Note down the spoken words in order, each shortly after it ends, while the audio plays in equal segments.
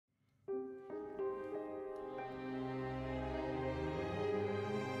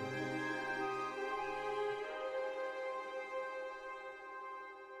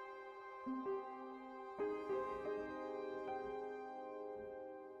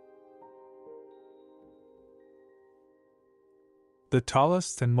the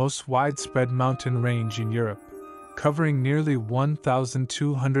tallest and most widespread mountain range in Europe, covering nearly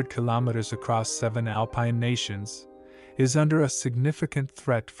 1,200 kilometers across 7 alpine nations, is under a significant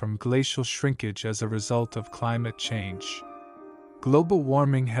threat from glacial shrinkage as a result of climate change. Global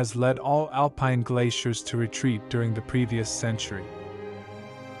warming has led all alpine glaciers to retreat during the previous century.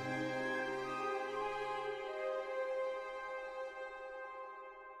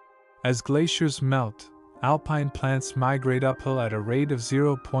 As glaciers melt, alpine plants migrate uphill at a rate of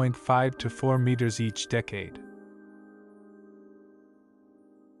 0.5 to 4 meters each decade.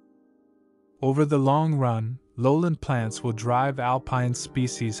 Over the long run, lowland plants will drive alpine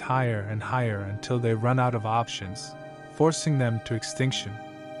species higher and higher until they run out of options, forcing them to extinction.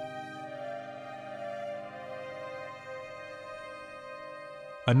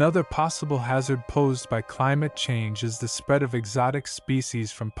 Another possible hazard posed by climate change is the spread of exotic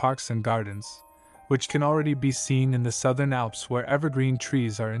species from parks and gardens, which can already be seen in the southern Alps where evergreen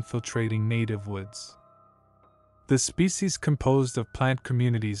trees are infiltrating native woods. The species composed of plant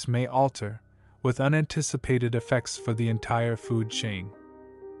communities may alter, with unanticipated effects for the entire food chain.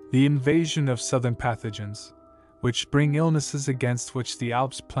 The invasion of southern pathogens, which bring illnesses against which the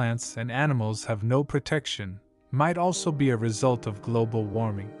Alps plants and animals have no protection, might also be a result of global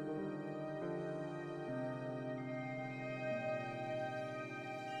warming.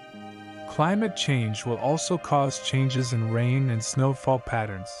 Climate change will also cause changes in rain and snowfall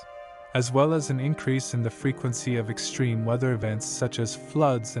patterns, as well as an increase in the frequency of extreme weather events such as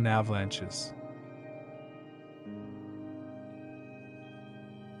floods and avalanches.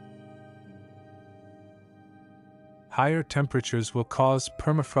 Higher temperatures will cause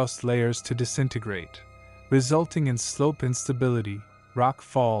permafrost layers to disintegrate, resulting in slope instability, rock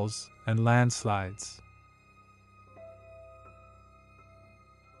falls, and landslides.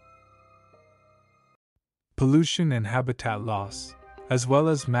 Pollution and habitat loss, as well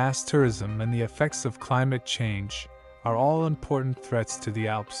as mass tourism and the effects of climate change, are all important threats to the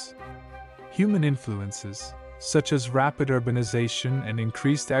Alps. Human influences, such as rapid urbanization and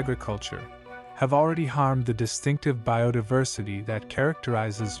increased agriculture, have already harmed the distinctive biodiversity that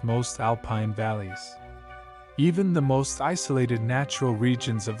characterizes most alpine valleys. Even the most isolated natural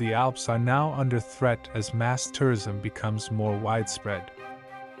regions of the Alps are now under threat as mass tourism becomes more widespread.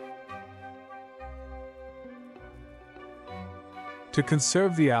 To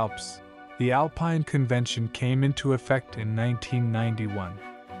conserve the Alps, the Alpine Convention came into effect in 1991.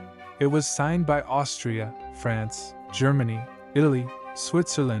 It was signed by Austria, France, Germany, Italy,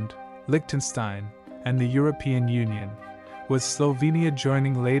 Switzerland, Liechtenstein, and the European Union, with Slovenia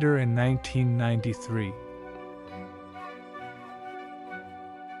joining later in 1993.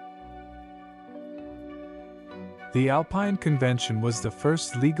 The Alpine Convention was the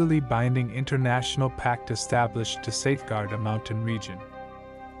first legally binding international pact established to safeguard a mountain region.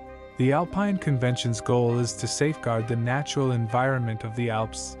 The Alpine Convention's goal is to safeguard the natural environment of the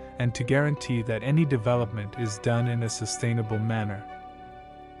Alps and to guarantee that any development is done in a sustainable manner.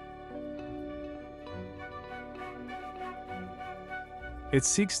 It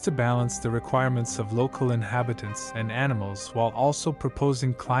seeks to balance the requirements of local inhabitants and animals while also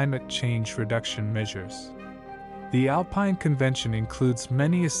proposing climate change reduction measures. The Alpine Convention includes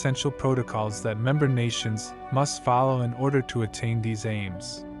many essential protocols that member nations must follow in order to attain these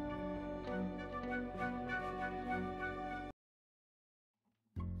aims.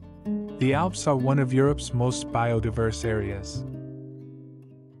 The Alps are one of Europe's most biodiverse areas.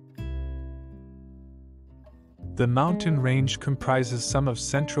 The mountain range comprises some of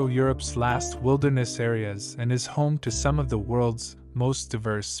Central Europe's last wilderness areas and is home to some of the world's most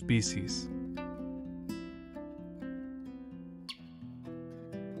diverse species.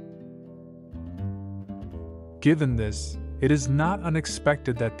 Given this, it is not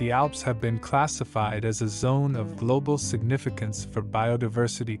unexpected that the Alps have been classified as a zone of global significance for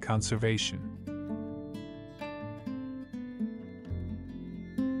biodiversity conservation.